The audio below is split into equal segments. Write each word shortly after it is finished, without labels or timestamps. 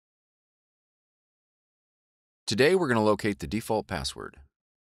Today we're going to locate the default password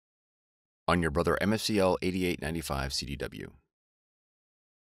on your Brother MFCL8895CDW.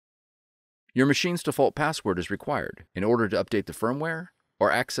 Your machine's default password is required in order to update the firmware or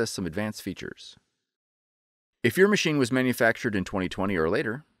access some advanced features. If your machine was manufactured in 2020 or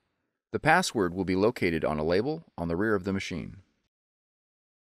later, the password will be located on a label on the rear of the machine.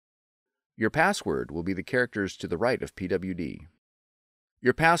 Your password will be the characters to the right of PWD.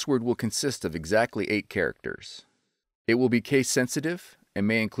 Your password will consist of exactly 8 characters. It will be case sensitive and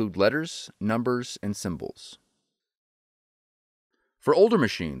may include letters, numbers, and symbols. For older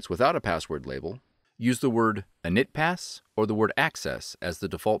machines without a password label, use the word initpass or the word access as the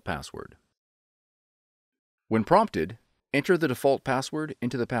default password. When prompted, enter the default password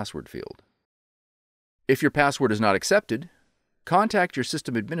into the password field. If your password is not accepted, contact your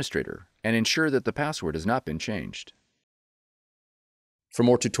system administrator and ensure that the password has not been changed. For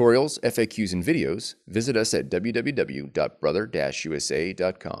more tutorials, FAQs, and videos, visit us at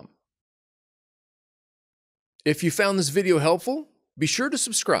www.brother-usa.com. If you found this video helpful, be sure to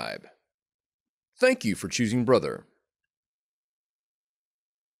subscribe. Thank you for choosing Brother.